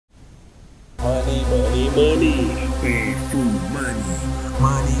Money, money, money. Bad food, money.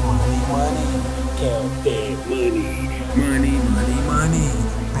 Money, money, money. Count that money. Money, money, money.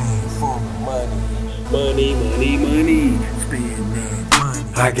 Bad food, money. Money, money, money. Spend that money.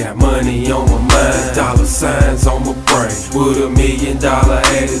 I got money on my mind, dollar signs on my brain, with $1 million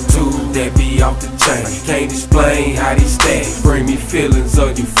attitude that be off the chain. Can't explain how these stacks bring me feelings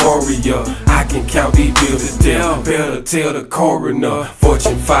of euphoria. I can count these bills to death, better tell the coroner.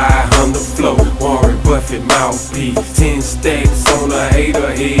 Fortune 500 flow, Warren Buffett mouthpiece, 10 stacks on a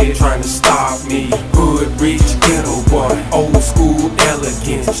hater head trying to stop me. Hood rich ghetto boy, old school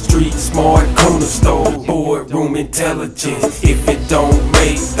elegance, street smart corner store, boardroom intelligence. If it don't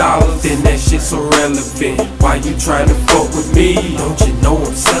make dollars, then that shit's irrelevant. Why you trying to fuck with me? Don't you know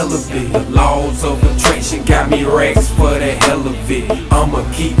I'm celibate? The laws of attraction got me racks for the hell of it. I'ma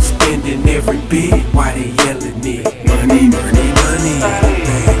keep spending every bit while they yelling it. Money, money, money,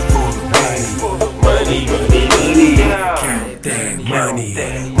 bag full of money. Money, money, money, count that money.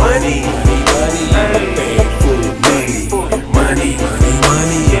 Money, money, money, bag full of money. Money, money,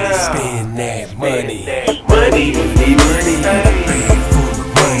 money, spend that money. Money, money, money, bag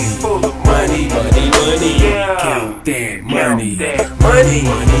full of money. Money, money, money, count that money. Money,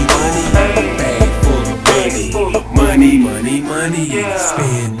 money, money, bag full of money. Money, money, money,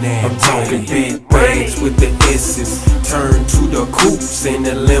 spend that. I'm talking big bags with the S's, turn to the coupes and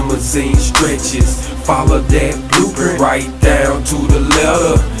the limousine stretches. Follow that blueprint right down to the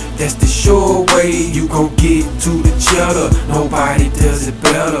letter. That's the sure way you gon' get to the cheddar. Nobody does it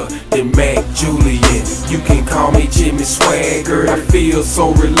better than Julien. You can call me Jimmy Swagger. I feel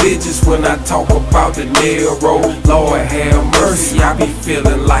so religious when I talk about the narrow. Lord have mercy, I be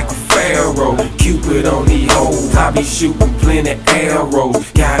feeling like a pharaoh. Cupid on these hoes, I be shooting plenty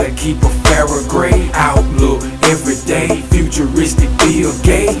arrows. Gotta keep a Farrah Gray outlook every day. Futuristic Bill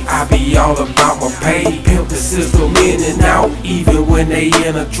Gates, I be all about my pay. Pimp the system in and out, even when they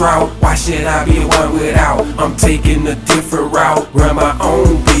in a drought. Why should I be one without? I'm taking a different route, run my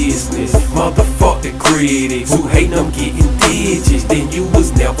own business. Motherfuck the critics who hate them getting digits. Then you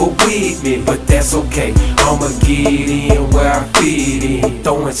was never with me, but that's okay. I'ma get in where I fit in.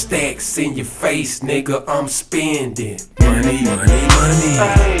 Throwing stacks in your face, nigga, I'm spending. Money, money, money,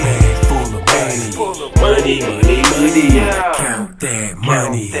 bag full of money. Money, money, money, count that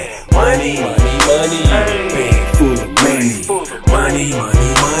money. Money, money, money, bag full of money. Money, money,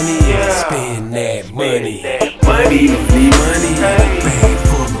 money, spend that money. Money, money, money, bag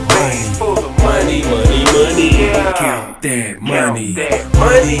full of money. Money, money, money, count that money.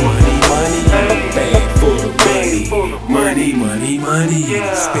 Money, money, money, bag full of money. Money, money, money,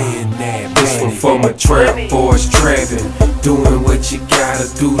 spend that money. This one for my trap boys trapping, doing what you gotta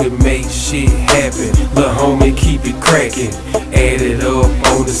do to make shit happen. Lil' homie, keep it cracking, add it up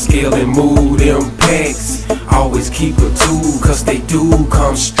on the scale and move them packs. Always keep a tool, cause they do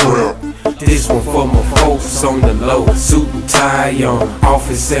come strapped. This one for my folks on the low, suit and tie on,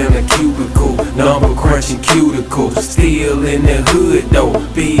 office and a cubicle, number crunching cuticles. Still in the hood though,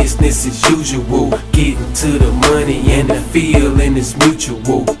 business as usual. Getting to the money and the feeling is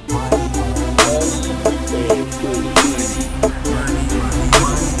mutual.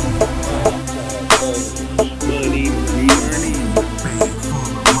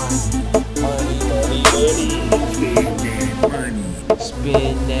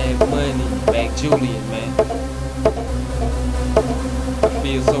 Spend that money, Julien, man. I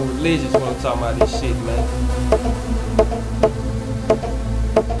feel so religious when I'm talking about this shit, man.